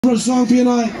For a song for you and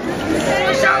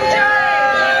I.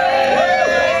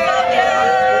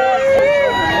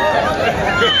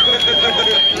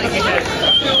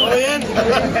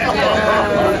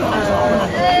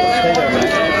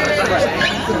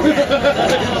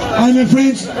 Hi my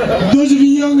friends, those of you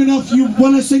young enough, you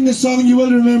want to sing this song, you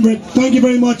will remember it. Thank you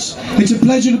very much. It's a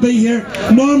pleasure to be here.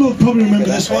 Norm will probably remember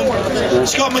this one.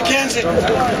 Scott Mckenzie.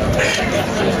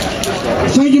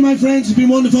 Thank you my friends, it's been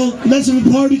wonderful. Let's have a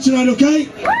party tonight, okay?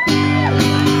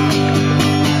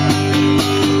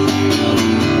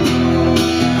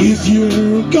 If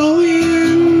you're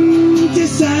going to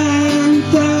San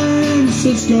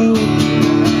Francisco,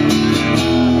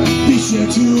 be sure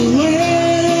to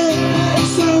wear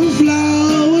some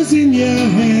flowers in your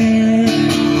hair.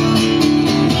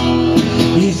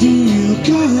 If you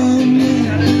come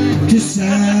to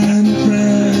San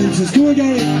Francisco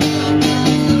again,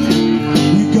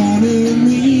 you're gonna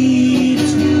meet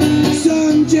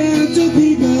some gentle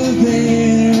people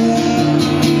there.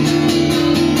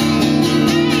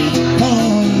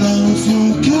 All those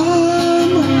who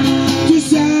come to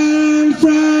San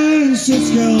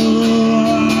Francisco,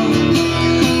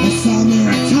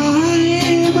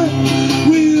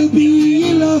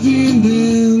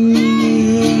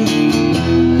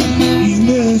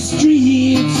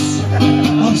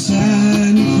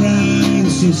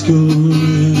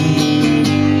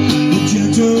 the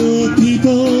gentle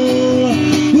people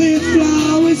with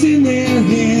flowers in their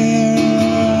hair.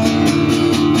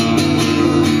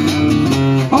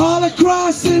 All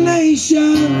across the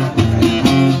nation,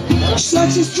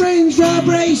 such a strange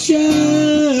vibration,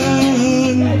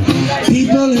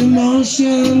 people in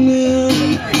motion.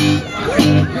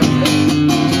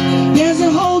 There's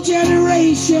a whole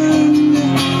generation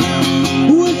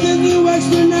with a new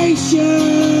explanation.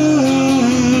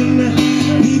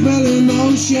 People in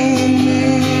motion,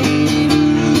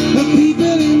 the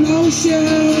people in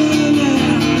motion.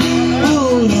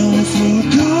 All those who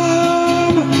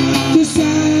come to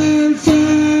San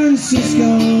Francisco,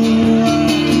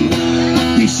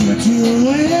 be sure to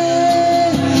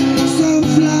wear some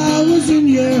flowers in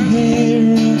your hair.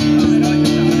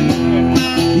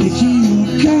 If you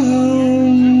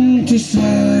come to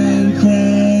San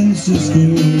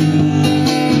Francisco,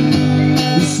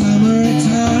 the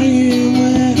summertime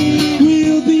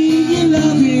will be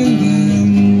loving them.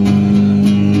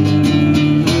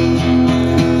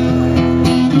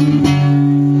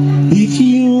 If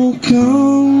you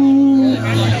come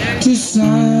to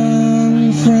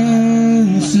San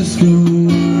Francisco,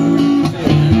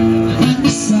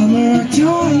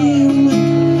 summertime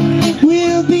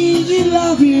will be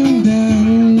loving them.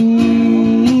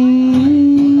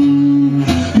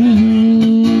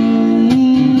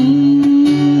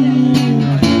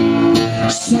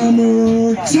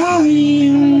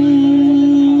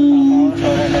 Summertime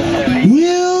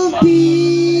will be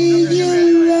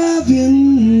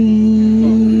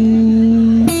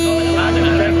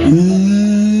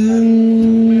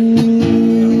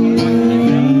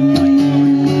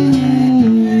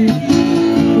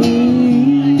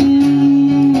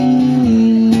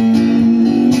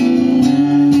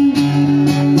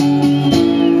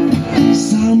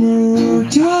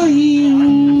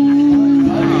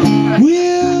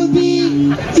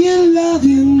your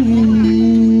loving.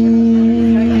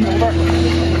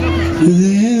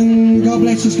 Then God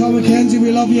bless you, Scott Mckenzie.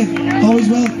 We love you, always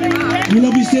will. We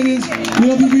love you, Stadiums. We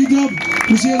love you, B-Dub.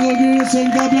 We see you all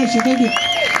good. God bless you. Thank you.